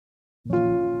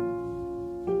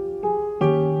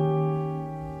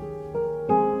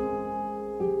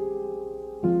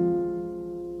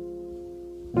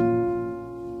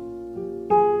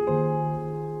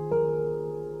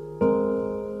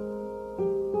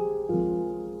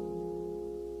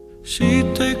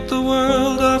She'd take the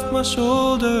world off my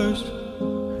shoulders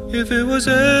if it was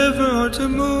ever hard to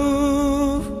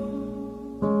move.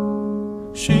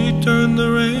 She'd turn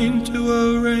the rain to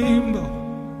a rainbow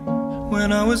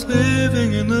when I was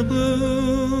living in the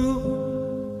blue.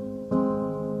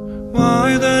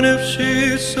 Why then, if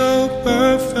she's so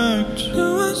perfect,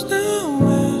 do I still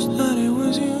wish that it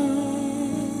was you?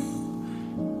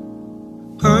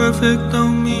 Perfect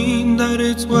don't mean that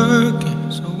it's working,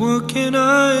 so what can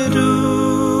I do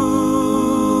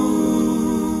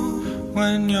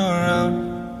when you're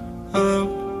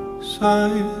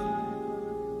outside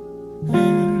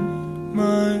in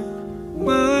my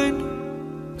mind?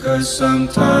 'Cause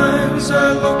sometimes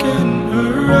I look in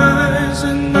her eyes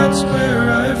and that's where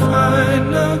I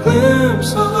find a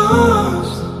glimpse of us.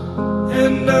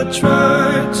 And I try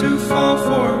to fall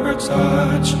for her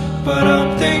touch, but I'm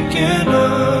thinking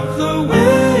of the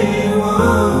way it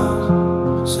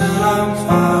was. Said I'm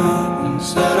fine and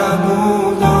said I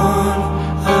moved on.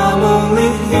 I'm only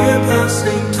here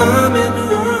passing time in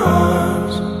her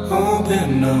arms,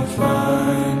 hoping I'll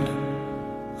find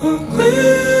a glimpse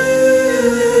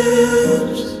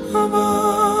of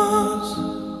us.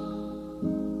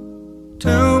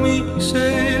 Tell me,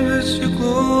 save us your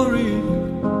glory.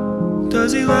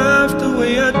 Does he laugh the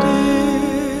way I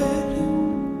did?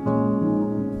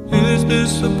 Is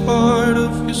this a part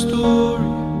of your story,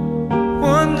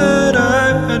 one that I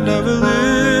had never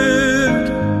lived?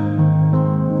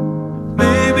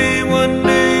 Maybe one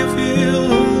day you feel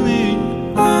lonely,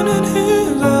 and in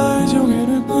his eyes you'll get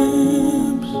a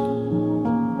glimpse.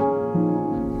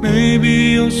 Maybe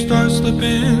you'll start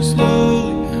slipping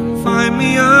slowly and find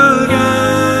me again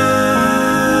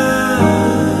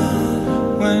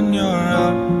when you're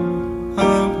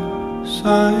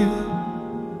outside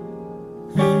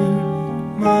in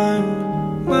my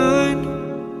mind.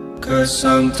 'Cause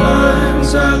sometimes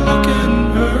I look in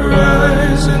her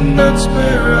eyes and that's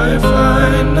where I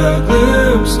find a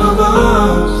glimpse of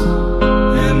us.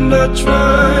 And I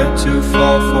try to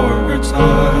fall for her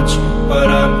touch, but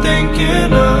I'm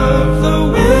thinking of the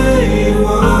way it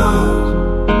was.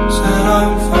 Said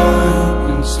I'm fine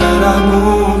and said I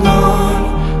moved on.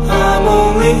 I'm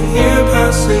only here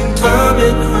passing time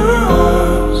in her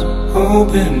arms,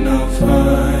 hoping I'll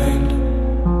find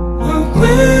a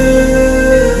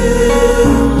glimpse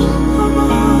of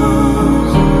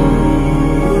us.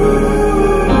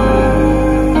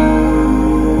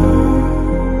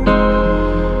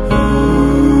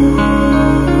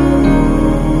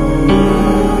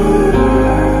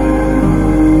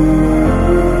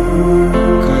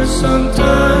 'Cause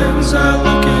sometimes I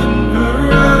look in her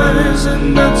eyes and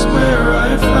that's where I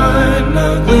find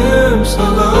a glimpse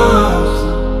of us.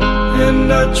 And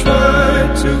I try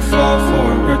to fall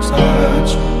for her touch,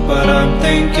 but I'm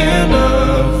thinking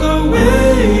of the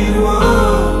way